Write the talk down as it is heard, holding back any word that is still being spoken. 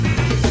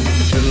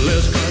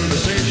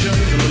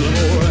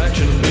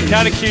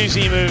Can't accuse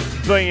him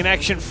of being an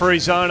action-free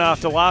zone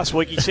after last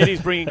week. He said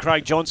he's bringing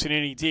Craig Johnson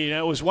in, he did.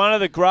 It was one of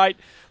the great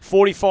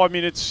 45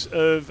 minutes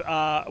of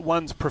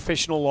one's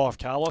professional life,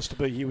 Carlos, to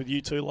be here with you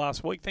two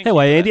last week. Thank you.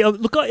 Anyway, Andy,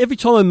 look, every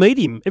time I meet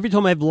him, every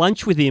time I have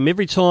lunch with him,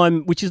 every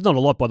time, which is not a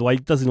lot, by the way, he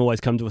doesn't always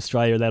come to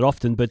Australia that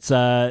often, but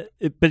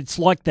it's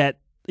like that.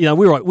 You know,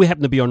 we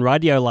happened to be on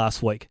radio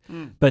last week,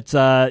 but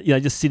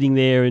just sitting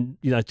there and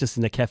just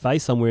in a cafe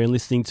somewhere and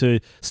listening to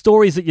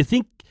stories that you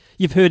think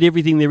you've heard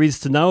everything there is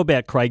to know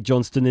about Craig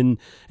Johnston,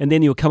 and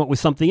then he'll come up with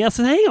something else.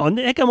 And hang on,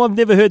 how come I've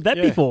never heard that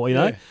before?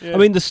 Yeah. I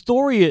mean, the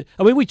story.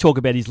 I mean, we talk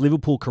about his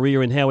Liverpool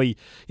career and how he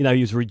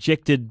was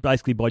rejected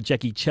basically by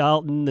Jackie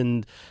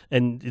Charlton,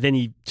 and then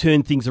he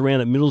turned things around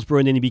at Middlesbrough,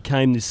 and then he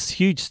became this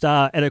huge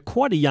star at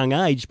quite a young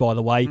age. By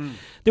the way,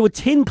 there were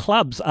 10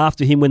 clubs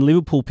after him when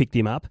Liverpool picked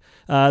him up.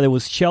 There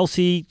was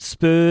Chelsea,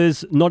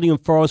 Spurs, Nottingham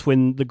Forest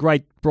when the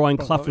great Brian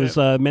Clough was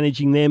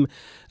managing them.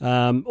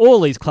 All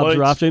these clubs Leeds.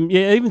 are after him.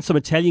 Yeah, even some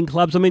Italian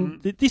clubs. I mean,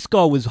 this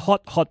guy was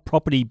hot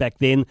property back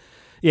then.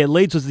 Yeah,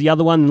 Leeds was the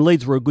other one, and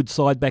Leeds were a good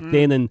side back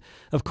then. And,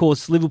 of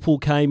course, Liverpool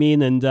came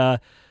in, and I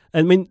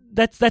mean,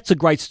 that's a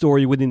great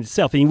story within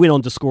itself. And he went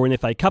on to score an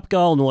FA Cup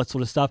goal and all that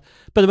sort of stuff.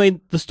 But, I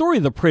mean, the story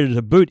of the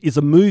Predator boot is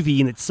a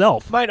movie in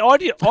itself. Mate,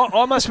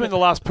 I must have been the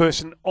last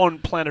person on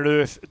planet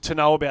Earth to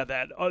know about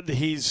that,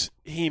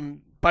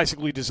 him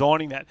basically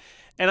designing that.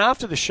 And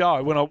after the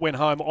show, when I went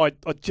home, I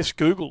just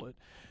Googled it.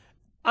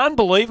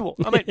 Unbelievable.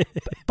 I mean,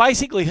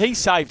 basically, he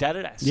saved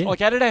Adidas. Yeah. Like,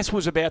 Adidas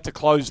was about to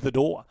close the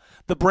door.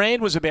 The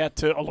brand was about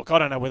to... Oh, look, I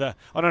don't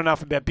know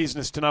enough about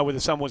business to know whether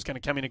someone was going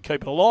to come in and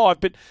keep it alive,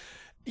 but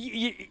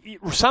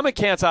some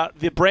accounts are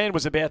the brand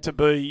was about to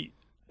be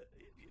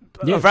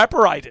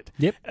evaporated.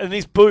 Yep. And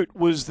this boot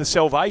was the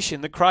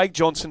salvation. The Craig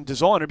Johnson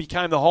designer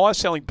became the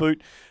highest-selling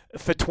boot.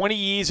 For 20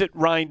 years, it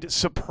reigned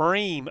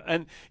supreme.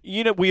 And,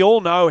 we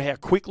all know how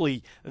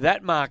quickly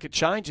that market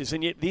changes.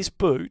 And yet this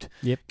boot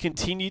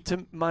continued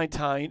to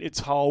maintain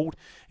its hold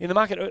in the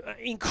market.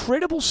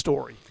 Incredible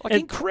story.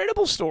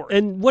 Incredible story.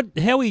 And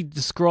how he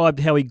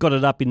described how he got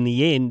it up in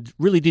the end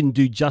really didn't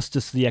do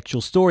justice to the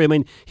actual story. I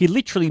mean, he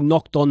literally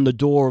knocked on the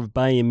door of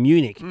Bayern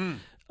Munich.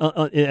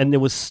 And there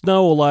was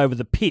snow all over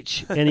the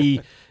pitch. And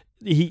he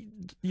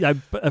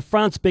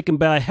Franz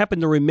Beckenbauer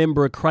happened to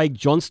remember a Craig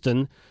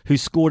Johnston who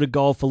scored a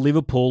goal for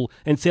Liverpool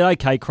and said,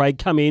 "Okay, Craig,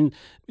 come in.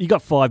 You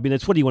got 5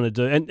 minutes. What do you want to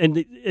do?"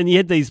 And he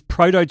had these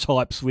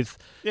prototypes with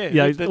the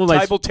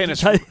table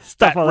tennis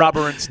stuff,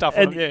 rubber and stuff.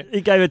 And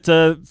he gave it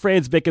to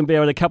Franz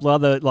Beckenbauer and a couple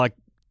of other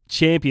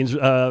champions.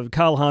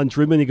 Karl-Heinz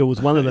Rummenigge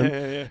was one of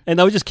them, and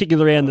they were just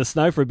kicking around in the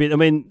snow for a bit. I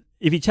mean,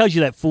 if he tells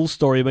you that full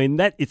story, I mean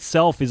that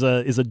itself is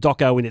a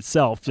doco in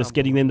itself. Just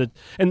getting them to,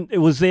 and it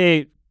was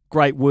their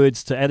great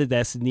words to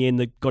Adidas in the end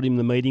that got him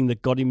the meeting,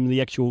 that got him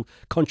the actual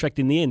contract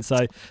in the end.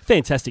 So,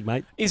 fantastic,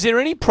 mate. Is there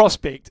any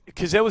prospect,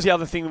 because that was the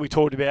other thing that we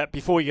talked about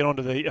before we get on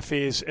to the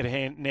affairs at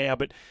hand now,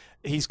 but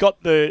he's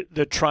got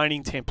the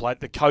training template,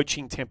 the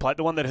coaching template,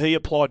 the one that he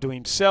applied to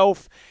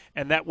himself,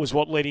 and that was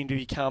what led him to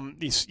become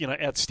this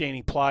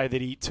outstanding player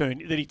that he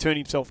turned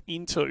himself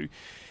into.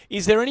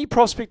 Is there any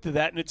prospect of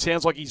that? And it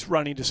sounds like he's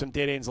run into some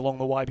dead ends along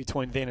the way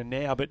between then and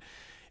now, but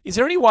is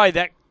there any way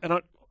that, and I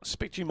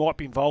suspect you might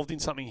be involved in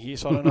something here,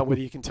 so I don't know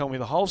whether you can tell me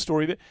the whole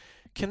story, but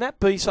can that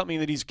be something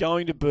that is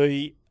going to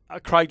be a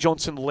Craig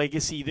Johnson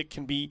legacy that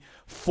can be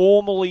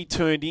formally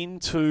turned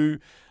into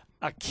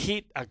a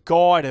kit, a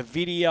guide, a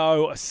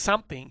video, or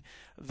something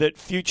that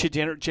future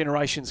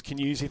generations can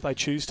use if they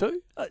choose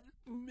to?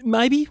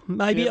 Maybe.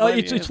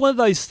 It's one of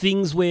those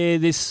things where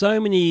there's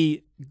so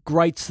many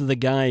greats of the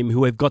game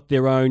who have got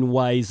their own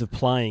ways of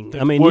playing.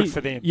 Work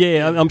for them.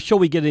 Yeah, I'm sure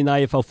we get in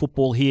AFL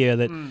football here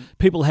that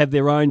people have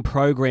their own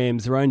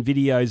programs, their own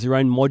videos, their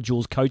own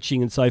modules,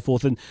 coaching and so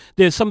forth. And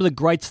there's some of the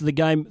greats of the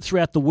game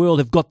throughout the world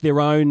have got their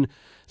own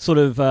sort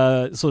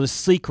of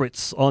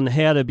secrets on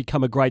how to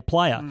become a great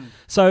player.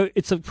 So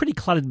it's a pretty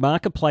cluttered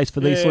marketplace for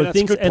these sort of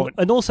things.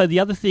 And also the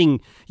other thing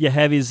you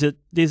have is that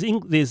there's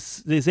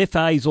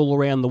FAs all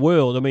around the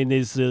world. I mean,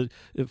 there's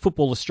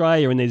Football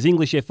Australia and there's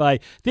English FA.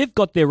 They've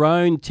got their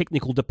own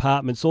technical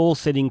departments all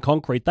set in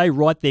concrete. They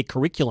write their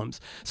curriculums.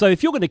 So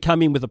if you're going to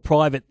come in with a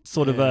private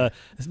sort of a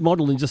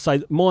model and just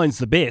say mine's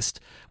the best,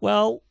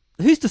 well,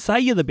 who's to say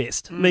you're the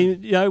best? I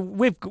mean,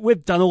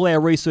 we've done all our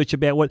research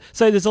about what.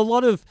 So there's a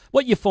lot of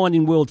what you find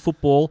in world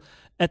football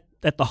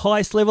at the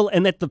highest level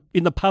and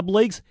in the pub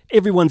leagues.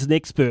 Everyone's an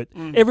expert.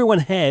 Everyone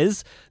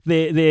has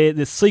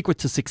their secret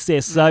to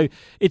success. So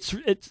it's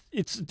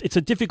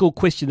a difficult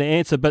question to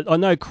answer. But I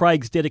know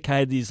Craig's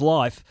dedicated his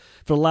life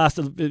for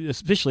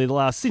especially the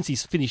last since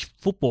he's finished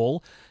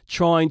football,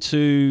 trying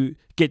to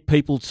get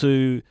people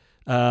to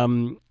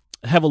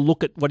have a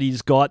look at what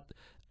he's got.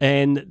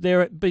 And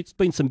there's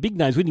been some big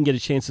names. We didn't get a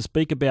chance to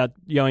speak about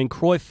Johan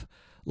Cruyff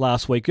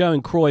last week.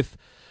 Johan Cruyff,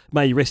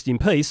 may he rest in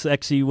peace,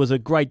 actually was a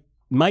great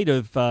mate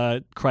of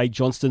Craig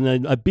Johnston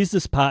and a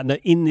business partner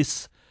in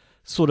this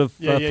sort of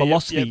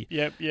philosophy.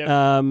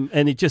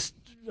 And it just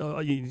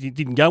he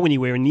didn't go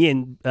anywhere in the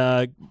end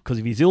because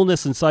of his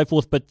illness and so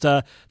forth. But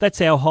that's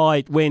how high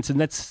it went,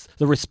 and that's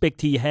the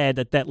respect he had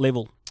at that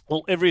level.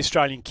 Well, every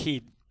Australian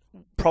kid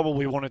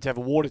probably wanted to have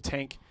a water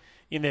tank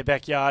in their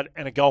backyard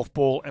and a golf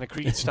ball and a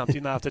cricket stump,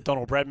 didn't they, after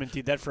Donald Bradman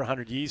did that for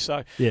 100 years.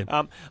 So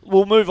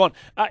we'll move on.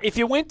 If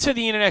you went to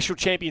the International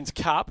Champions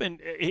Cup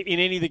and in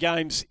any of the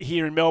games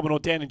here in Melbourne or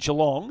down in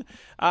Geelong,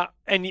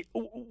 and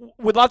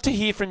we'd love to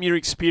hear from your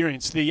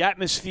experience, the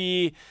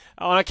atmosphere.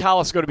 I know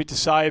Carlos got a bit to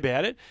say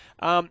about it.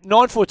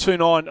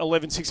 9429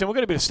 11 16. We've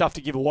got a bit of stuff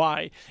to give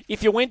away.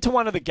 If you went to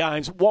one of the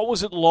games, what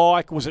was it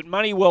like? Was it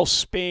money well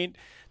spent?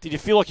 Did you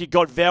feel like you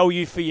got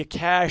value for your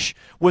cash?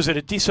 Was it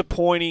a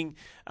disappointing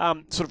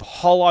sort of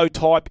hollow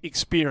type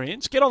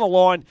experience? Get on the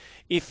line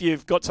if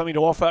you've got something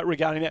to offer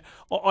regarding that.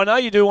 I know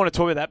you do want to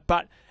talk about that,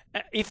 but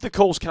if the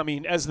calls come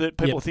in, as the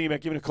people are thinking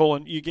about giving a call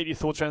and you get your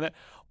thoughts around that,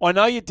 I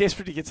know you're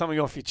desperate to get something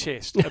off your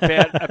chest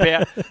about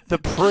the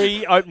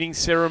pre-opening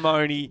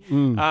ceremony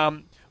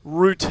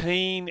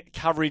routine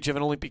coverage of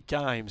an Olympic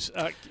Games.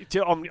 I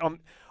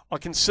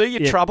can see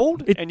you're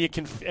troubled, and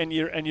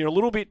you're a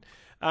little bit.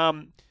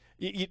 I'm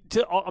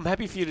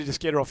happy for you to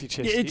just get her off your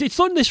chest. It's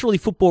not necessarily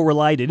football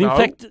related. In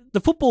fact, the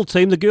football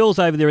team, the girls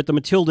over there at the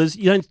Matildas,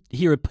 you don't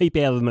hear a peep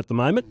out of them at the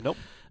moment. Nope.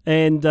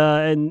 And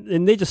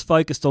they're just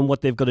focused on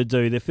what they've got to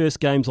do. Their first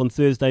game's on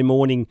Thursday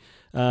morning,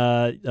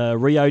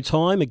 Rio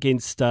time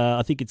against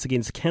I think it's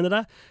against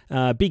Canada.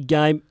 Big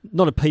game,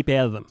 not a peep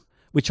out of them,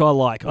 which I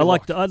like. I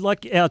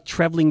like our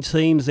travelling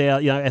teams, our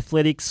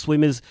athletics,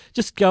 swimmers.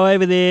 Just go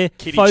over there,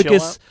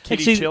 focus.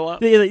 Chiller.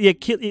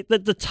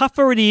 The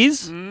tougher it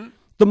is.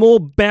 The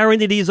more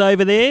barren it is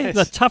over there, Yes.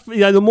 the tougher,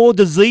 the more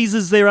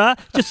diseases there are.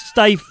 Just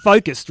stay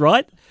focused,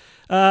 right?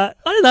 I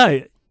don't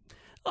know.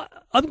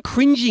 I'm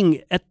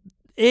cringing at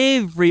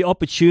every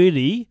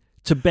opportunity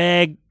to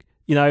bag,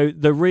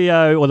 the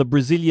Rio or the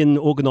Brazilian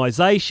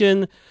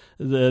organisation,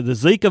 the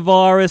Zika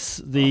virus,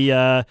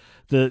 the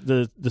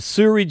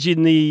sewage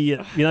in the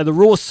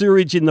raw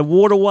sewage in the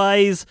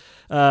waterways.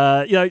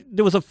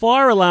 There was a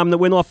fire alarm that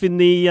went off in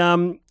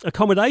the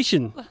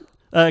accommodation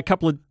a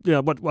couple of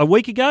a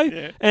week ago,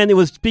 and it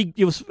was big.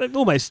 It was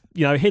almost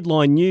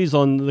headline news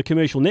on the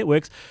commercial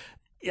networks.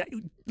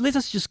 Let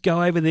us just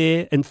go over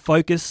there and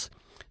focus.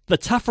 The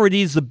tougher it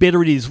is, the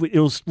better it is.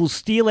 We'll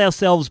steel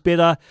ourselves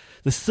better.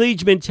 The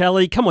siege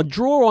mentality. Come on,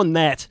 draw on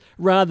that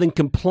rather than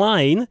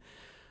complain.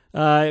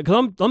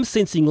 Because I'm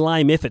sensing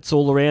lame efforts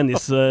all around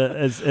this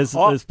as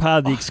part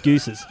of the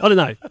excuses. I don't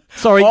know.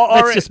 Sorry,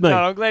 that's just me. No,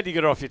 I'm glad you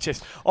got it off your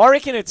chest. I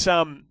reckon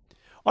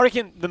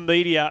the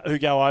media who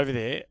go over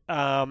there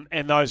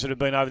and those that have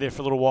been over there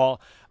for a little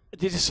while,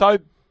 they're just so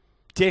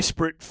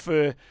desperate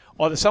for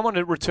either someone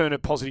to return a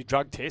positive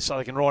drug test so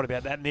they can write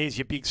about that, and there's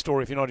your big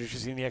story if you're not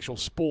interested in the actual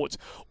sports,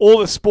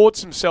 or the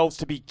sports themselves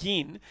to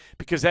begin,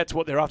 because that's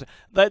what they're after.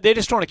 They're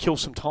just trying to kill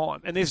some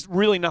time, and there's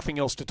really nothing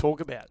else to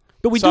talk about.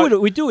 But we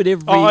do it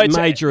every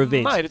major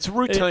event. Mate, it's a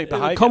routine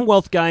behaviour.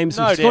 Commonwealth Games,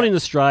 it's not in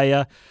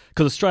Australia,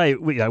 because Australia,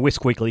 we're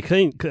squeaky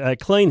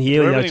clean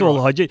here. It's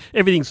all hygiene.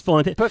 Everything's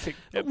fine. Perfect.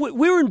 Yep.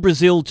 We were in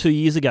Brazil 2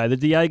 years ago, the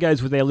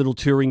Diegos with our little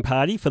touring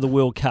party for the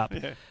World Cup.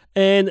 Yeah.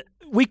 And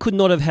we could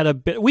not have had a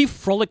better... We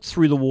frolicked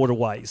through the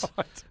waterways.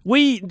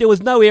 Right. There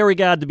was no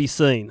Airguard to be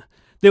seen.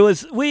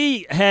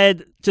 We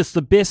had just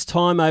the best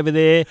time over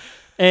there,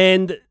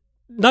 and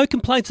no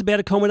complaints about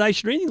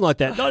accommodation or anything like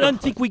that. I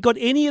don't think we got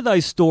any of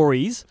those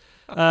stories.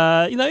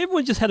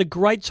 Everyone just had a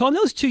great time.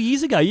 That was 2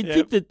 years ago. You'd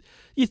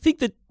think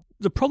that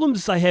the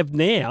problems they have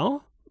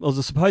now, or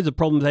the supposed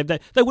problems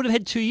they would have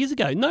had 2 years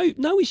ago.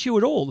 No issue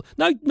at all.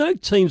 No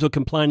teams were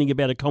complaining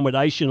about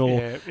accommodation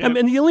or and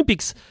the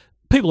Olympics.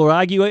 People are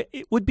arguing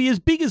it would be as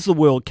big as the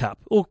World Cup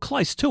or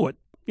close to it.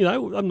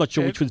 I'm not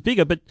sure which was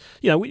bigger, but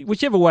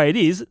whichever way it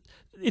is,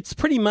 it's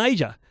pretty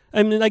major.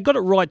 I mean, they got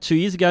it right 2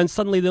 years ago, and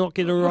suddenly they're not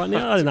getting it right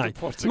now. I don't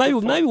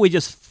know. Maybe we're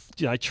just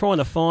trying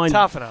to find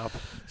toughen up.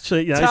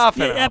 So,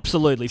 toughen up.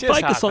 Absolutely.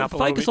 Just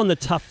Focus on the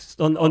tough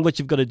on what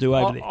you've got to do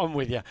over there. I'm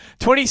with you.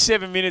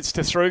 27 minutes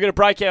to through. We're going to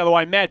break out of the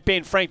way. Matt,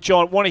 Ben, Frank,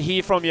 John, want to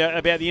hear from you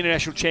about the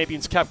International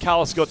Champions Cup.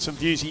 Carlos got some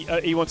views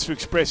he wants to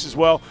express as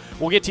well.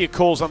 We'll get to your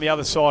calls on the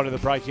other side of the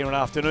break here on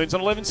Afternoons on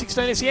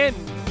 11:16 SEN.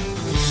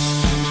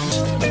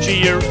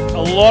 Gee,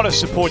 a lot of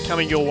support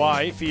coming your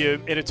way for your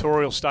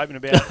editorial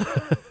statement about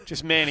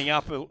just manning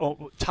up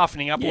or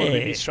toughening up a little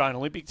bit the Australian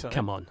Olympic team.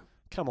 Come on.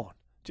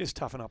 Just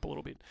toughen up a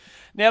little bit.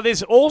 Now,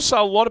 there's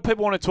also a lot of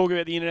people want to talk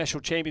about the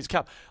International Champions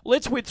Cup.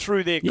 Let's whip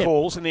through their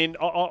calls, and then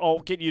I'll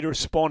get you to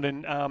respond,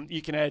 and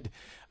you can add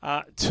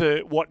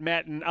to what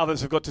Matt and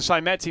others have got to say.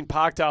 Matt's in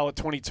Parkdale at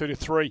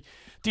 22-3.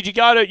 Did you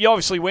go to? You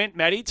obviously went,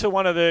 Matty, to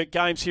one of the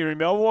games here in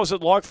Melbourne. What was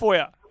it like for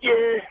you?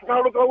 Yeah,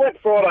 no, look, I went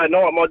Friday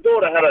night. My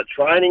daughter had a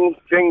training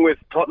thing with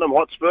Tottenham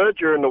Hotspur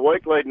during the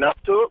week leading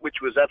up to it,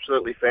 which was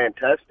absolutely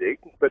fantastic.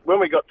 But when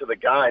we got to the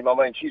game, I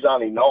mean, she's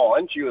only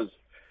 9. She was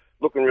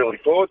looking really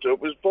forward to it.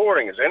 It was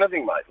boring as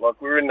anything, mate.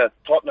 Like, we were in the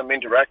Tottenham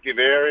interactive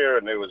area,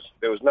 and there was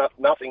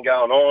nothing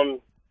going on.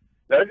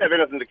 They didn't have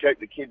anything to keep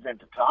the kids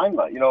entertained,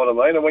 mate. You know what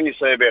I mean? And when you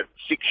see about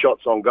 6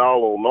 shots on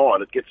goal all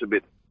night, it gets a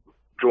bit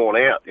drawn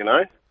out,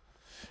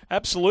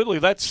 Absolutely.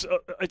 That's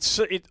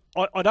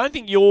I don't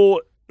think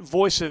your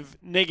voice of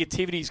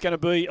negativity is going to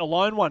be a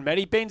lone one,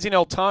 Matty. Ben's in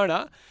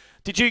Altona.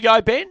 Did you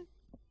go, Ben?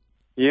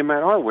 Yeah, mate,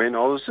 I went.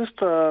 I was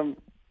just,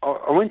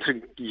 I went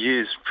to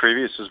years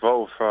previous as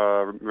well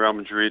for Real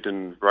Madrid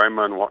and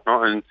Roma and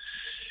whatnot, and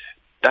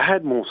they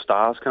had more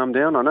stars come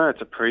down. I know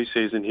it's a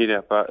pre-season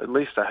hit-out, but at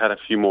least they had a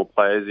few more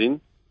players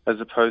in, as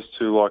opposed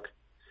to, like,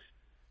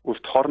 with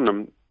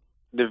Tottenham,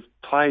 they've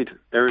played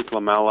Eric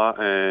Lamela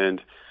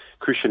and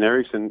Christian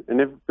Eriksen, and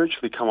they've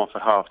virtually come off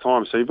at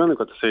half-time, so you've only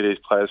got to see these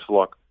players for,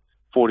 like,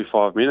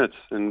 45 minutes,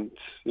 and,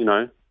 you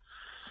know,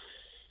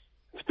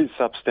 it's a bit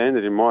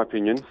substandard in my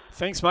opinion.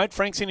 Thanks, mate.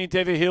 Frank's in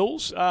Endeavour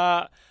Hills.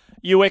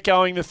 You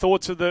echoing the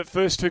thoughts of the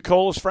first two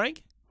callers,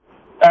 Frank?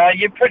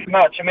 Yeah, pretty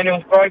much. I mean, it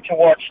was great to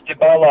watch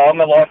Dybala.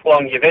 I'm a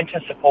lifelong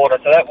Juventus supporter,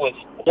 so that was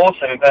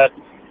awesome. But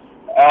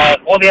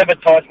all the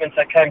advertisements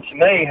that came to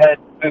me had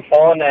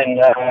Buffon and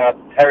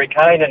Harry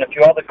Kane and a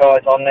few other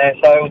guys on there,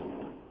 so it was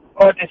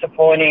quite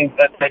disappointing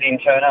that they didn't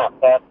turn up.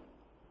 But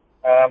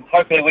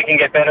hopefully we can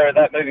get better at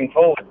that moving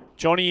forward.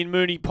 Johnny in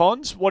Moonee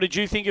Ponds, what did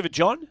you think of it,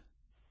 John?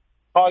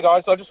 Hi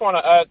guys, I just want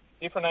to add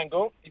a different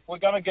angle. If we're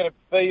going to get a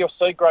B or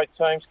C grade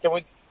teams, can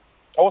we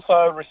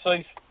also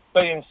receive B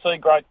and C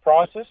grade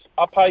prices?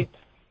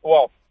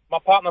 My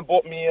partner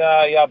bought me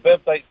a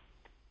birthday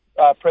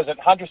present,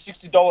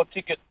 $160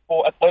 ticket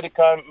for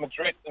Atletico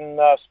Madrid and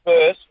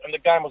Spurs, and the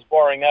game was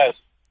boring as.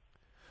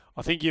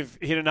 I think you've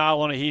hit a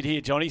nail on a head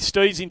here, Johnny.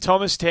 Steve's in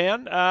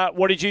Thomastown.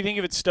 What did you think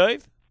of it,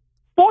 Steve?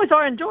 Boys,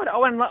 I enjoyed it. I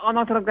went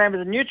onto the game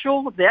as a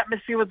neutral. The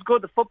atmosphere was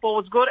good. The football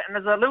was good. And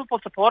as a Liverpool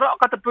supporter, I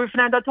got to boo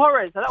Fernando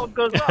Torres, so that was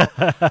good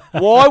as well.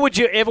 Why would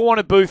you ever want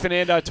to boo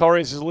Fernando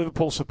Torres as a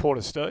Liverpool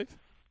supporter, Steve?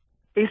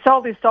 He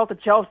sold his soul to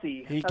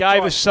Chelsea. He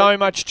gave us so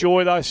much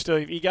joy, though,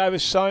 Steve. He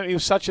was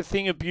such a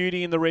thing of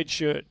beauty in the red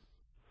shirt.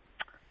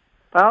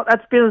 Well,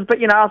 that's business, but,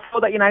 I saw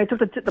that, he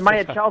took the money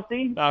at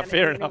Chelsea. No,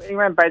 fair enough. He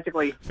ran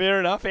basically. Fair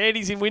enough.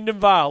 Andy's in Wyndham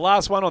Vale.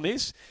 Last one on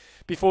this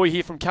before we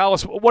hear from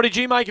Carlos. What did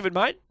you make of it,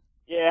 mate?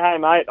 Yeah, hey,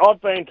 mate. I've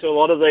been to a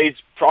lot of these.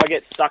 I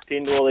get sucked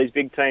into all these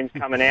big teams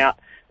coming out.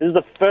 This is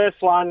the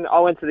first one.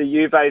 I went to the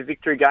Juve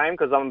victory game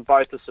because I'm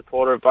both a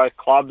supporter of both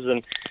clubs.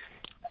 And,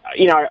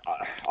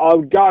 I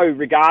would go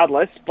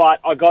regardless. But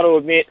I got to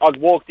admit,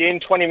 I'd walked in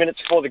 20 minutes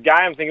before the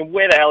game thinking,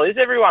 where the hell is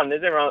everyone?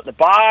 Is everyone at the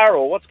bar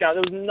or what's going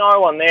on? There was no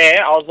one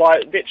there. I was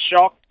like a bit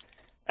shocked.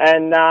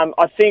 And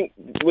I think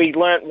we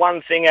learnt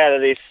one thing out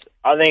of this.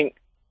 I think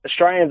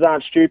Australians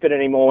aren't stupid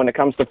anymore when it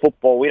comes to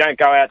football. We don't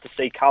go out to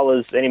see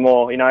colours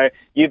anymore.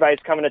 Juve's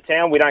coming to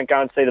town. We don't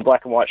go and see the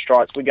black and white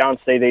stripes. We go and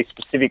see these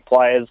specific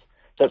players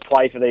that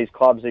play for these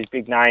clubs, these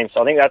big names.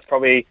 So I think that's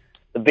probably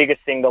the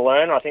biggest thing to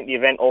learn. I think the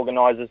event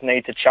organisers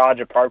need to charge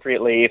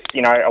appropriately. If,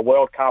 a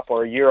World Cup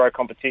or a Euro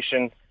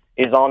competition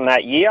is on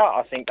that year,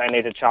 I think they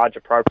need to charge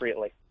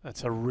appropriately.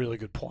 That's a really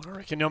good point, I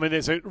reckon. I mean,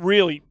 there's a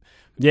really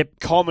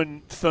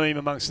common theme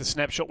amongst the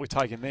snapshot we've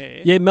taken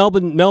there. Yeah,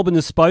 Melbourne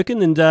has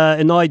spoken, and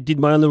I did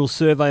my own little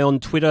survey on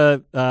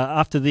Twitter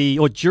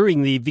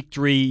during the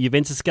Victory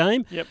Juventus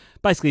game. Yep.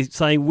 Basically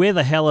saying,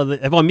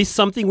 have I missed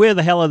something? Where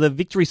the hell are the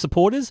Victory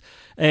supporters?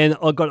 And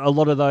I got a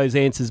lot of those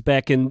answers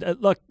back. And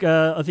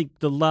I think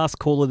the last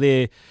caller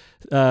there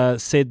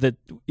said that,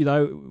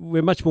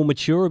 we're much more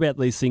mature about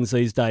these things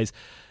these days.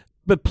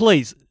 But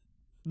please,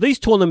 these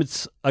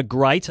tournaments are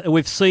great, and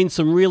we've seen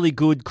some really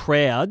good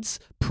crowds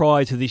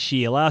prior to this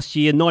year. Last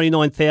year,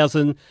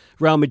 99,000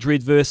 Real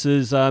Madrid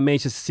versus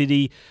Manchester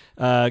City.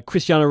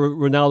 Cristiano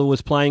Ronaldo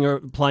was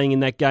playing in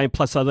that game,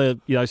 plus other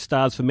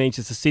stars for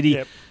Manchester City.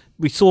 Yep.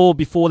 We saw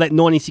before that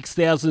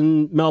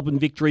 96,000 Melbourne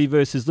Victory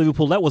versus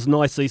Liverpool. That was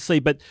nice to see.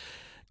 But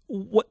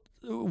what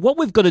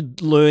we've got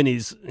to learn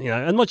is,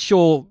 I'm not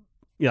sure.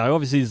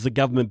 Obviously, there's a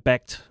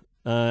government-backed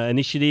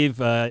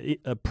initiative.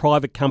 A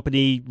private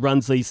company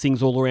runs these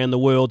things all around the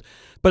world.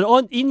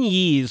 But in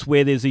years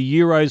where there's a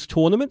Euros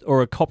tournament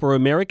or a Copa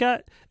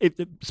America,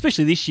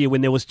 especially this year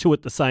when there was two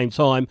at the same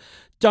time,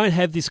 don't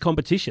have this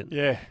competition.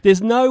 Yeah.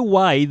 There's no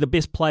way the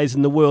best players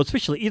in the world,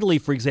 especially Italy,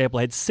 for example,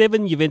 had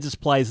 7 Juventus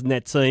players in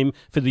that team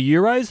for the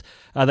Euros.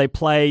 They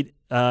played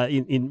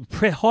in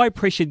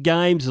high-pressured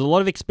games. There's a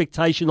lot of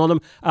expectation on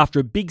them after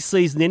a big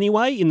season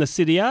anyway in the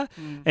Serie A.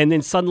 And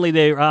then suddenly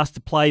they're asked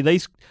to play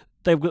these.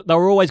 They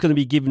were always going to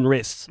be given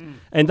rests, and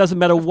it doesn't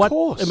matter what.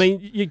 Course. I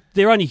mean,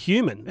 they're only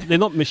human. They're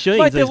not machines.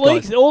 Mate, these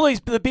leagues, guys. all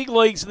the big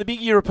leagues, the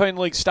big European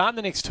leagues start in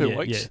the next 2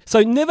 weeks. Yeah.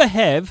 So never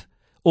have,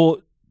 or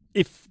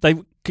if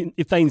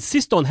they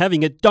insist on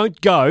having it,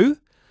 don't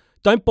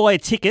buy a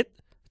ticket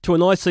to an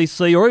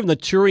ICC or even a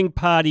touring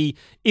party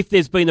if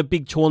there's been a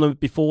big tournament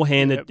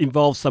beforehand that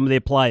involves some of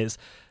their players.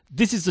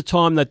 This is the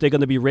time that they're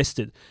going to be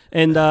rested,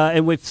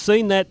 and we've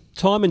seen that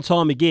time and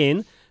time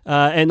again.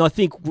 And I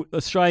think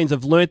Australians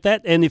have learnt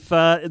that. And if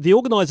the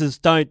organisers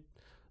don't,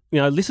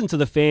 listen to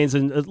the fans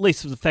and at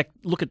least for the fact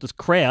look at the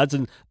crowds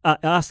and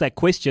ask that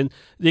question,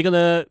 they're going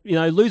to,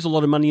 lose a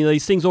lot of money in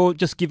these things or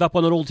just give up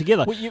on it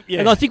altogether. Well,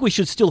 And I think we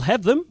should still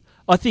have them.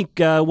 I think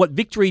what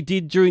Victory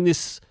did during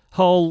this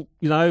whole,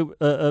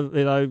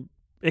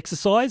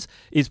 exercise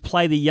is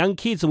play the young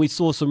kids, and we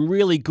saw some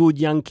really good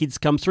young kids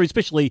come through,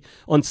 especially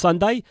on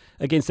Sunday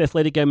against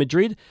Atletico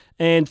Madrid.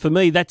 And for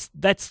me, that's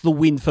the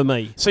win for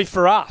me. See,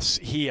 for us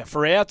here,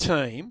 for our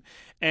team,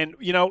 And,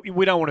 we don't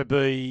want to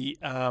be,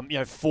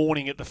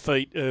 fawning at the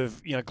feet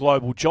of,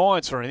 global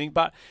giants or anything,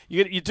 but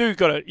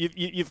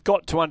you've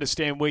got to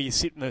understand where you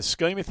sit in the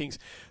scheme of things.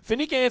 For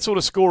Nick Ansell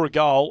to score a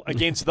goal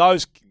against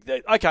those,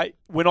 okay,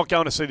 we're not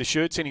going to see the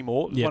shirts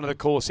anymore, one of the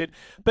callers said,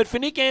 but for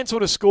Nick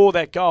Ansell to score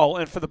that goal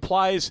and for the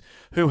players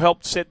who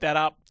helped set that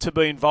up to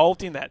be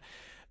involved in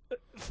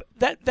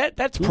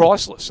that's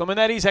priceless. I mean,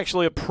 that is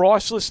actually a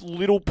priceless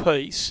little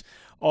piece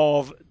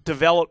of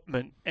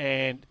development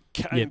and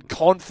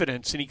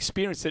confidence and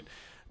experience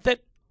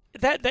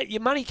that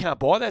your money can't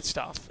buy that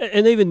stuff.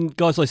 And even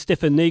guys like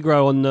Stefan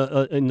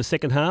Negro in the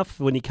second half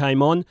when he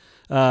came on,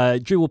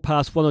 dribbled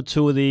past one or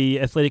two of the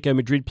Atletico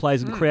Madrid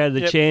players and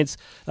created a chance.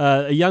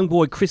 A young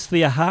boy, Chris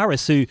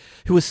Theoharis,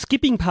 who was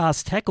skipping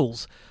past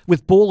tackles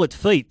with ball at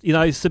feet.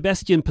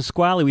 Sebastian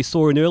Pasquale we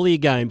saw in earlier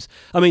games.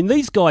 I mean,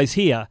 these guys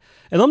here,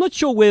 and I'm not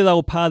sure whether they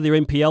were part of their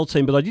NPL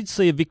team, but I did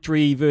see a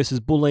Victory versus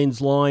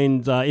Bullens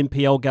Lions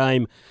NPL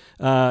game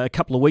a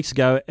couple of weeks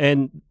ago,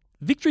 and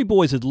Victory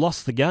boys had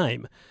lost the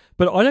game.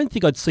 But I don't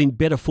think I'd seen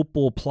better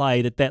football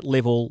played at that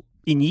level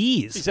in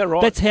years. Is that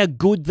right? That's how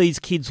good these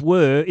kids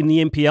were in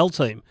the NPL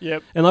team.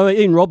 Yep. And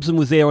Ian Robson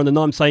was there on the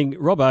night saying,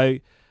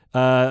 Robbo,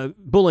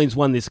 Bullens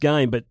won this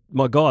game, but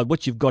my God,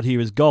 what you've got here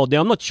is gold.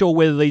 Now, I'm not sure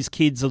whether these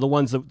kids are the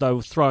ones that they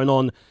were thrown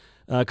on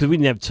because we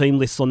didn't have team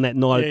lists on that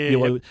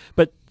night.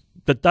 But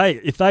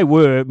if they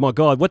were, my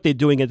God, what they're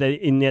doing in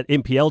that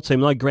NPL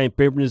team, I know Grant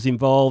Brebner's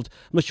involved.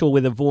 I'm not sure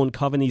whether Vaughan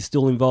Coveney's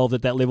still involved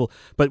at that level.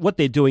 But what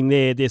they're doing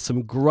there's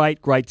some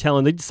great, great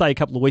talent. They did say a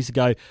couple of weeks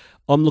ago,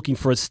 I'm looking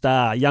for a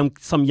star,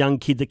 some young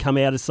kid to come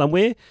out of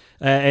somewhere.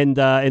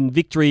 And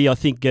Victory, I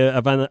think,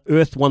 have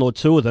unearthed one or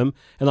two of them.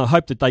 And I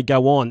hope that they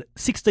go on.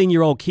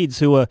 16-year-old kids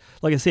who are,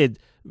 like I said,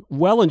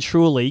 well and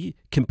truly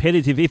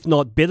competitive, if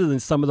not better than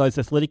some of those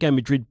Atletico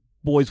Madrid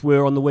boys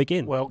were on the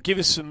weekend. Well, give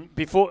us some,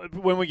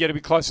 when we get a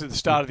bit closer to the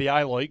start of the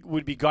A-League,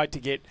 would be great to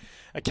get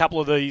a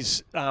couple of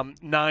these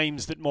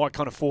names that might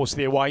kind of force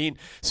their way in.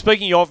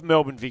 Speaking of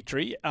Melbourne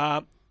Victory,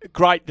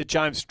 great that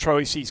James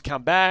Troisi's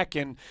come back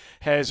and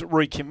has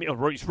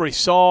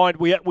re-signed.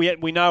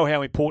 We know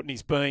how important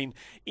he's been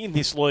in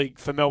this league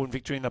for Melbourne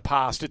Victory in the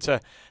past. It's a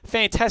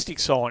fantastic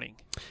signing.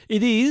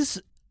 It is.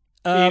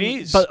 It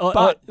is.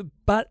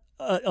 But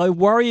I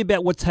worry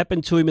about what's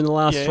happened to him in the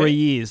last 3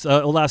 years,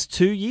 or last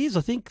 2 years,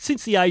 I think,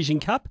 since the Asian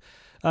Cup.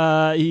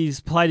 He's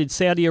played in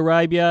Saudi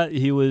Arabia.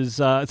 He was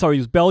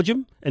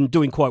Belgium and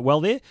doing quite well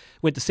there.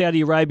 Went to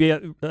Saudi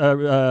Arabia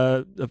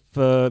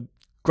for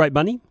great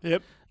money.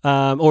 Yep.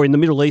 Or in the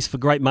Middle East for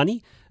great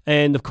money.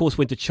 And, of course,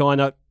 went to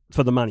China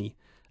for the money.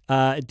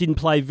 Didn't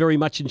play very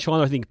much in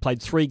China. I think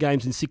played 3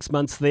 games in 6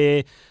 months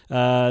there.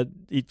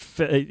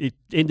 It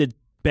ended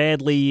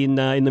badly in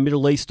the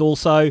Middle East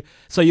also.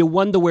 So you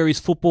wonder where his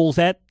football's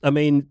at. I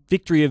mean,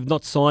 Victory have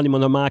not signed him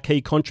on a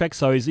marquee contract,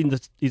 so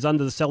he's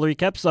under the salary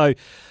cap. So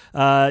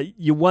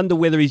you wonder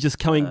whether he's just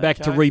coming back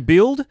to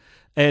rebuild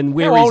and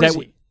where he's at.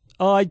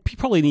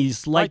 Probably in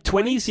his late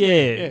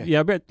 20s, yeah,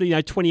 about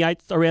 28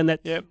 around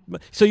that. Yep.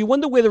 So you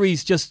wonder whether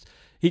he's just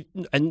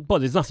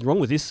there's nothing wrong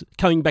with this,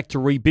 coming back to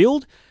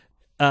rebuild.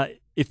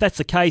 If that's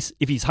the case,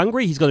 if he's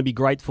hungry, he's going to be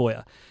great for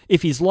you.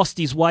 If he's lost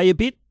his way a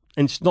bit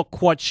and not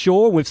quite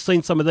sure, we've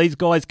seen some of these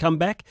guys come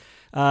back,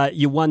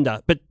 you wonder.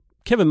 But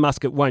Kevin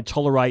Muscat won't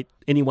tolerate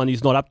anyone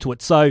who's not up to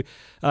it. So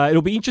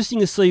it'll be interesting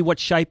to see what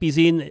shape he's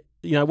in,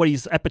 what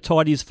his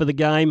appetite is for the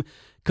game,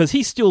 because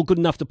he's still good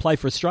enough to play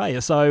for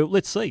Australia. So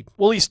let's see.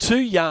 Well, he's too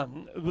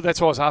young.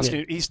 That's why I was asking.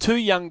 Yeah. He's too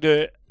young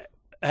to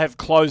have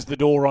closed the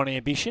door on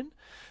ambition.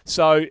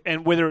 So,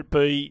 and whether it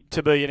be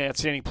to be an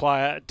outstanding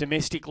player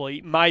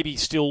domestically, maybe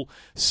still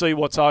see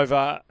what's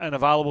over and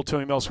available to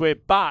him elsewhere.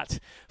 But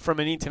from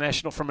an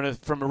international, from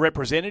a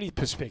representative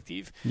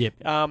perspective,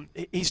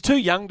 he's too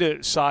young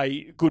to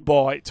say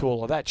goodbye to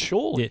all of that.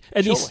 Surely,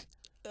 and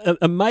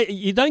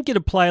you don't get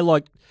a player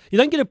like. You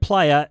don't get a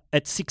player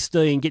at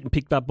 16 getting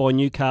picked up by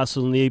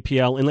Newcastle in the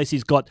EPL unless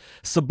he's got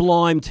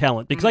sublime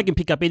talent, because they can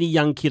pick up any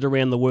young kid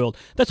around the world.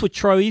 That's what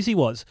Troisi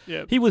was.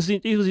 Yep. He was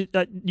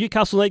at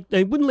Newcastle.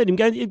 They wouldn't let him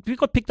go. He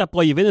got picked up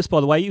by Juventus,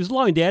 by the way. He was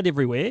loaned out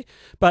everywhere,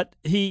 but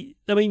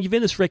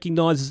Juventus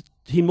recognises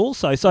him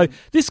also. So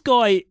this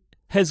guy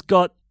has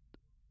got,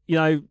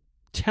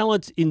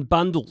 talent in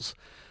bundles.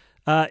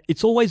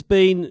 It's always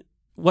been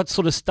what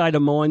sort of state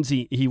of mind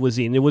he was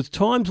in. There was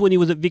times when he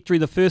was at Victory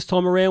the first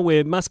time around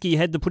where Muskie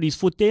had to put his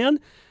foot down.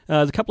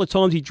 A couple of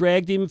times he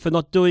dragged him for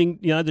not doing,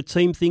 the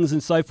team things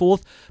and so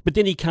forth, but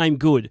then he came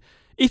good.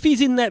 If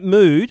he's in that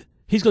mood,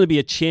 he's going to be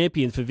a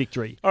champion for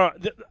Victory. All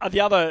right, the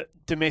other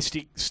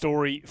domestic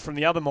story from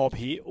the other mob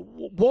here,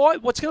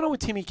 what's going on with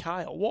Timmy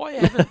Cahill? Why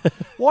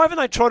haven't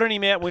they trotted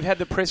him out? We've had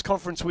the press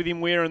conference with him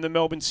wearing the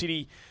Melbourne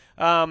City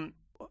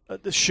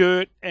the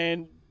shirt,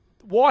 and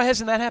why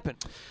hasn't that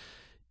happened?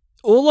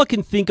 All I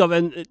can think of,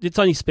 and it's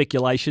only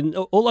speculation,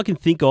 all I can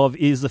think of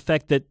is the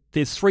fact that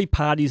there's 3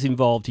 parties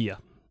involved here.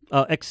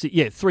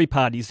 3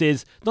 parties.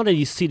 There's not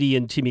only City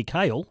and Timmy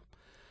Cahill,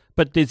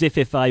 but there's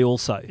FFA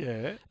also.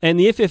 Yeah. And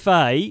the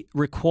FFA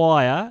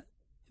require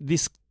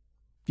this,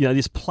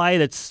 this player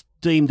that's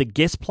deemed a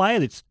guest player,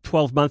 that's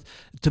 12 months,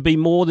 to be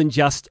more than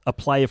just a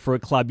player for a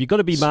club. You've got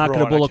to be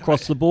marketable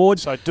across the board.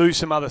 So do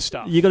some other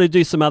stuff. You've got to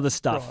do some other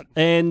stuff. Right.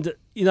 And,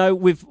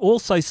 we've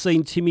also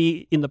seen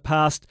Timmy in the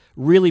past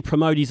really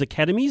promote his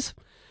academies.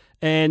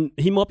 And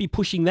he might be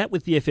pushing that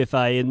with the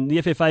FFA. And the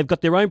FFA have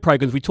got their own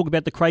programs. We talk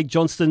about the Craig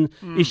Johnston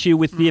issue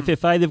with the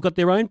FFA. They've got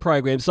their own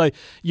programs. So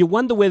you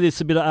wonder whether there's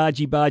a bit of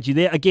argy-bargy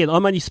there. Again,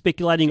 I'm only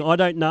speculating. I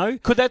don't know.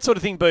 Could that sort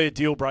of thing be a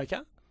deal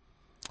breaker?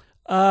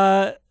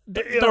 Or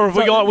have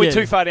we're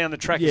too far down the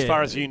track as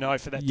far as you know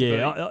for that to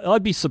be?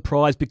 I'd be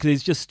surprised because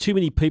there's just too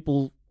many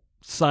people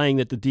saying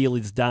that the deal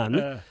is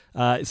done.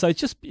 So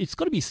it's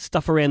got to be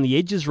stuff around the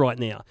edges right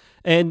now.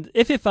 And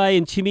FFA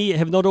and Timmy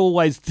have not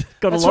always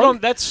got along.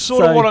 That's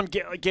sort of what I'm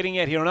getting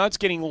at here. I know it's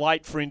getting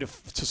late for him to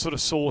sort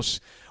of source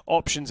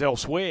options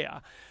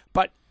elsewhere,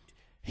 but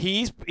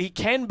he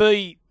can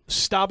be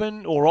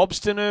stubborn or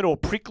obstinate or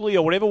prickly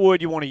or whatever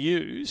word you want to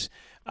use.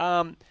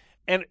 And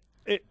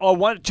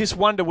I just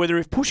wonder whether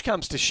if push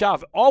comes to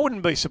shove, I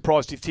wouldn't be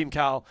surprised if Tim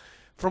Cahill,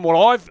 from what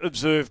I've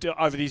observed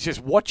over these,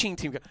 just watching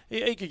Tim,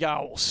 he could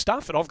go, well,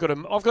 stuff it. I've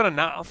got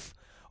enough.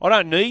 I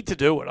don't need to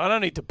do it. I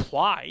don't need to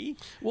play.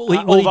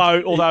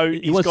 Although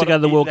he wants to go to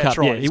the World Cup.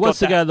 Right, yeah, he wants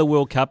to go to the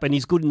World Cup, and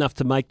he's good enough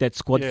to make that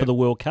squad for the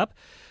World Cup.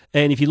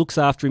 And if he looks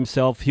after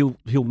himself, he'll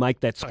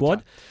make that squad.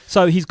 Okay.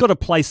 So he's got to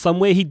play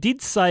somewhere. He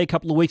did say a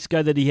couple of weeks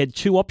ago that he had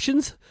 2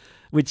 options,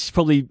 which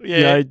probably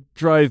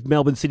drove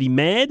Melbourne City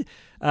mad.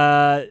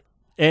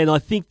 And I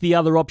think the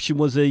other option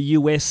was a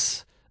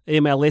US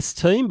MLS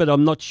team, but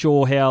I'm not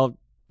sure how.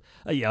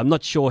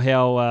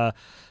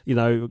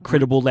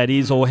 Credible that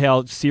is, or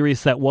how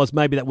serious that was.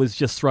 Maybe that was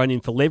just thrown in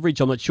for leverage.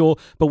 I'm not sure,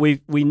 but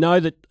we know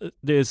that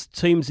there's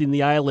teams in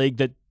the A-League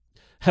that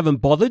haven't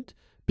bothered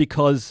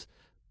because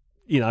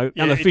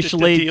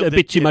unofficially a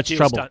bit too much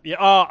trouble.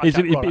 A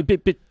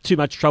bit too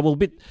much trouble.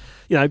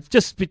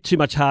 Just a bit too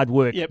much hard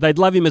work. Yep. They'd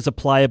love him as a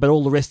player, but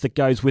all the rest that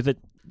goes with it,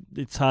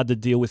 it's hard to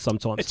deal with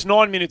sometimes. It's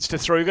 9 minutes to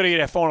 3. We've got to get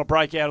our final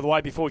break out of the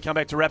way before we come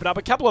back to wrap it up.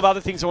 A couple of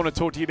other things I want to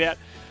talk to you about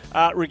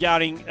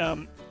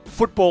regarding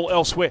football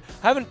elsewhere.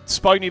 I haven't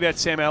spoken to you about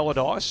Sam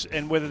Allardyce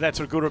and whether that's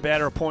a good or bad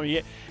or appointment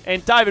yet.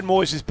 And David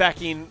Moyes is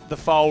back in the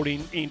fold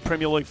in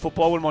Premier League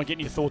football. I wouldn't mind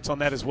getting your thoughts on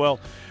that as well.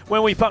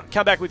 When we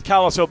come back with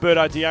Carlos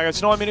Alberto Diego,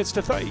 it's 9 minutes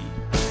to 3.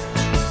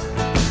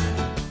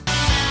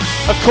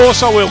 Of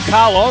course I will.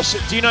 Carlos,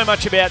 do you know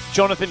much about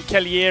Jonathan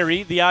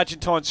Cagliari, the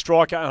Argentine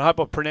striker, and I hope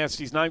I've pronounced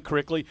his name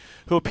correctly,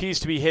 who appears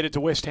to be headed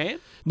to West Ham?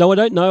 No, I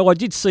don't know. I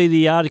did see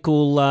the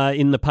article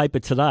in the paper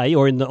today,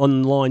 or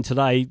online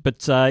today,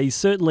 but he's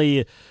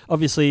certainly,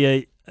 obviously,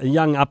 a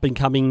young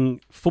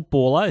up-and-coming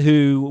footballer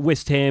who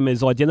West Ham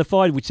has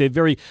identified, which they're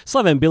very...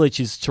 Slaven Bilic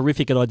is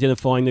terrific at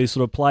identifying these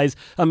sort of players.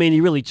 I mean, he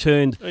really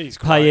turned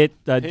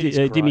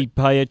Dimi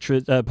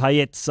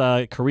Payet's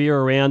career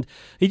around.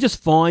 He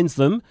just finds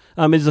them.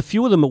 There's a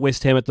few of them at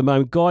West Ham at the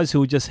moment, guys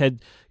who just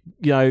had,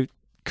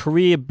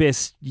 career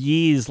best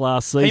years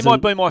last season. He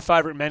might be my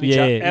favourite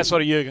manager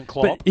outside of Jurgen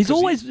Klopp. But he's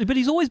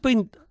always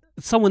been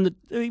someone that,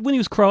 when he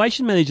was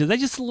Croatian manager, they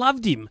just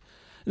loved him.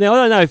 Now, I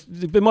don't know if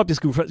there might be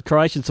some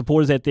Croatian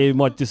supporters out there who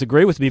might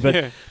disagree with me,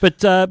 but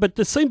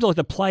it seems like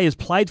the players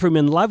played for him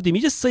and loved him.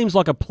 He just seems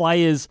like a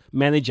player's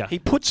manager. He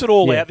puts it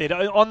all out there.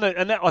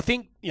 I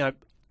think,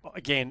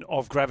 again,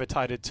 I've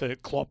gravitated to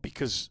Klopp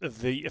because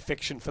of the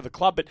affection for the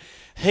club, but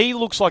he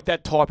looks like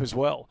that type as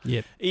well.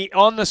 Yep. He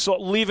on the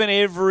sort, living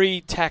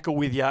every tackle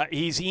with you.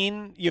 He's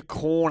in your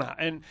corner,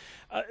 and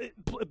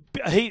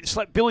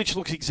Bilic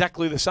looks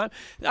exactly the same.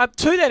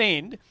 To that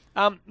end,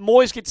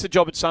 Moyes gets the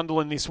job at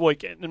Sunderland this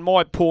week, and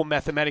my poor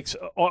mathematics,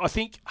 I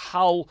think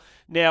Hull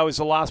now is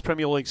the last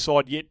Premier League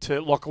side yet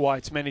to lock away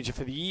its manager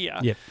for the year.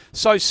 Yep.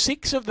 So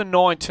 6 of the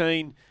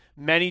 19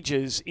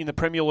 managers in the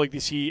Premier League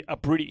this year are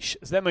British.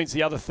 So that means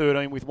the other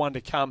 13 with one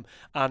to come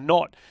are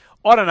not.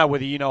 I don't know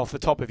whether you know off the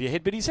top of your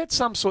head, but is that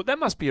some sort... That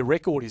must be a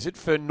record, is it,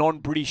 for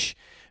non-British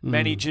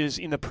managers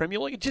in the Premier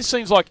League? It just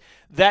seems like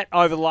that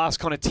over the last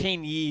kind of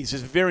 10 years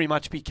has very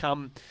much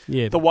become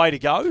the way to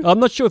go.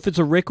 I'm not sure if it's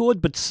a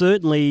record, but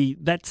certainly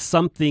that's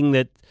something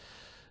that...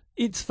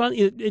 It's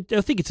funny. I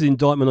think it's an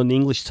indictment on the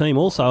English team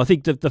also. I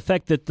think that the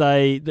fact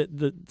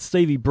that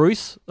Stevie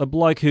Bruce, a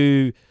bloke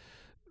who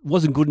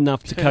wasn't good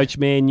enough to coach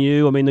Man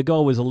U. I mean, the guy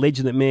was a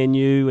legend at Man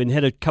U and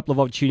had a couple of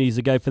opportunities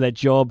to go for that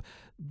job.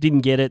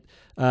 Didn't get it.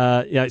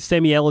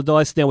 Sammy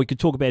Allardyce, now we could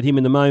talk about him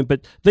in a moment,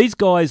 but these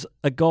guys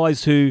are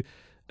guys who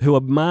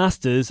are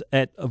masters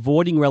at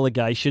avoiding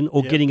relegation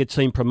or getting a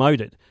team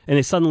promoted, and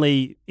they're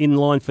suddenly in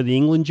line for the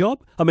England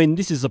job. I mean,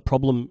 this is a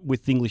problem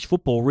with English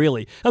football,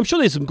 really. I'm sure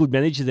there's some good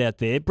managers out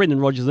there, Brendan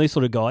Rodgers and these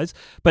sort of guys,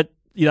 but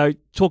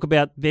talk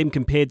about them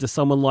compared to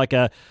someone like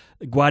a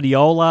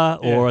Guardiola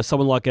or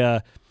someone like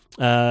a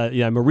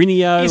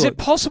Mourinho. Is it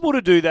possible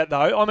to do that,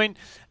 though? I mean,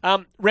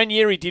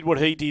 Ranieri did what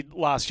he did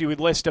last year with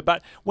Leicester,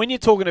 but when you're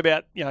talking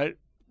about,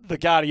 the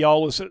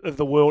Guardiolas of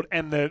the world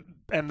and the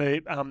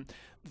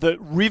the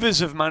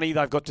rivers of money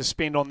they've got to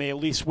spend on their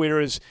list,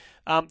 whereas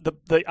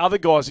the other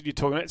guys that you're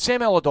talking about,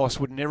 Sam Allardyce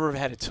would never have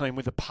had a team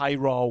with a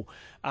payroll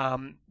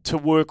to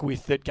work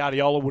with that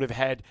Guardiola would have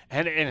had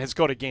and has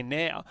got again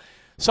now.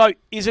 So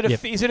is it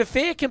a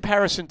fair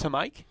comparison to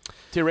make,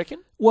 do you reckon?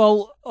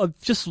 Well, I've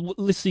just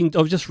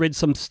read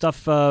some stuff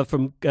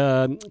from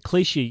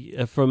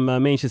Clichy from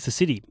Manchester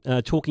City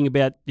talking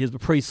about his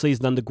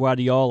pre-season under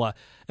Guardiola.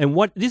 And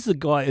this is a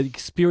guy, an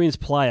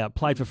experienced player,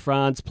 played for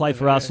France, played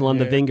for Arsenal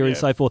under Wenger and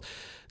so forth.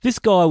 This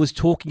guy was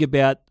talking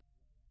about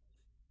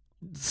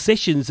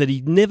sessions that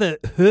he'd never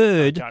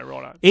heard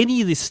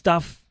any of this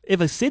stuff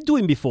ever said to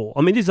him before.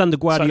 I mean, this is under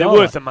Guardiola. So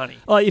they're worth the money.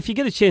 If you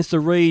get a chance to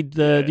read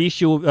the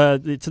issue,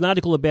 it's an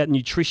article about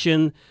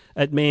nutrition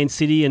at Man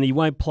City, and he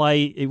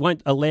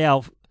won't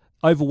allow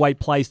overweight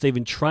players to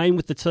even train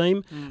with the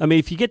team. I mean,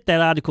 if you get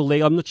that article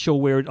there, I'm not sure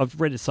where, I've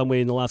read it somewhere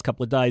in the last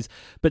couple of days,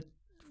 but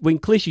when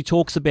Clichy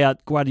talks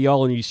about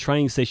Guardiola and his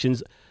training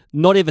sessions,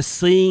 not ever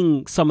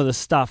seeing some of the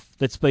stuff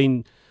that's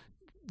been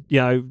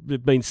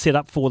set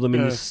up for them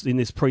in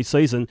this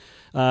pre-season,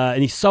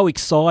 and he's so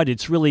excited.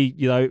 It's really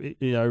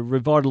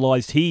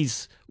revitalised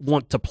his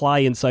want to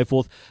play and so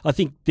forth. I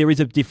think there is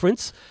a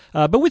difference,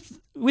 but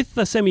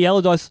with Sammy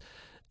Allardyce,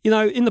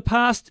 in the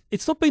past,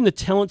 it's not been the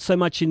talent so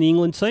much in the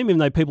England team, even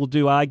though people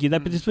do argue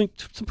that. But there's been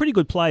some pretty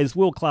good players,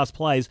 world-class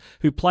players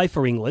who play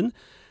for England,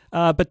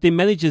 but their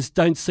managers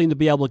don't seem to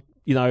be able to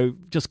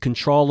just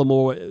control them,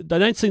 or they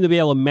don't seem to be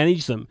able to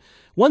manage them.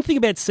 One thing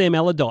about Sam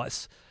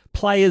Allardyce,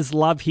 players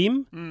love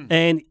him,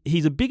 and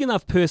he's a big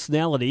enough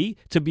personality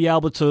to be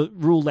able to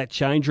rule that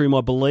change room,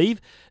 I believe.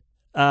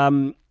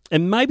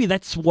 And maybe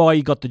that's why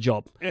he got the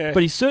job. Yeah.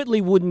 But he certainly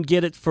wouldn't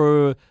get it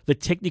for the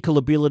technical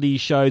ability he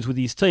shows with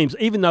his teams,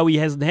 even though he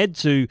hasn't had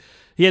a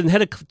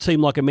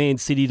team like a Man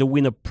City to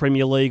win a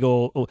Premier League,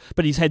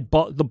 but he's had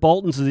the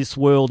Boltons of this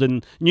world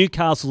and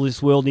Newcastle of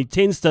this world, and he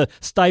tends to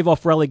stave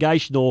off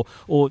relegation or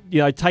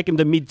take them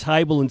to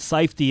mid-table and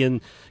safety,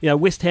 and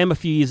West Ham a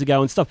few years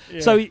ago and stuff.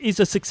 Yeah. So he's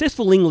a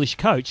successful English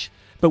coach,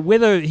 but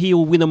whether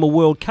he'll win them a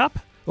World Cup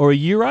or a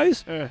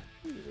Euros,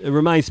 it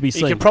remains to be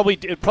seen. It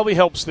probably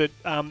helps that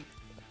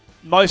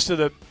most of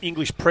the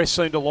English press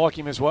seem to like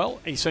him as well.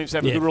 He seems to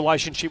have a good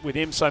relationship with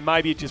him, so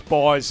maybe it just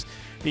buys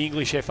the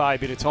English FA a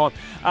bit of time.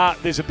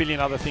 There's a billion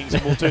other things,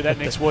 and we'll do that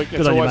next week.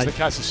 That's always the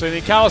case of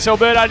Soothing. Carlos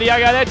Alberto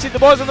Diego, that's it. The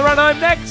boys on the run home next.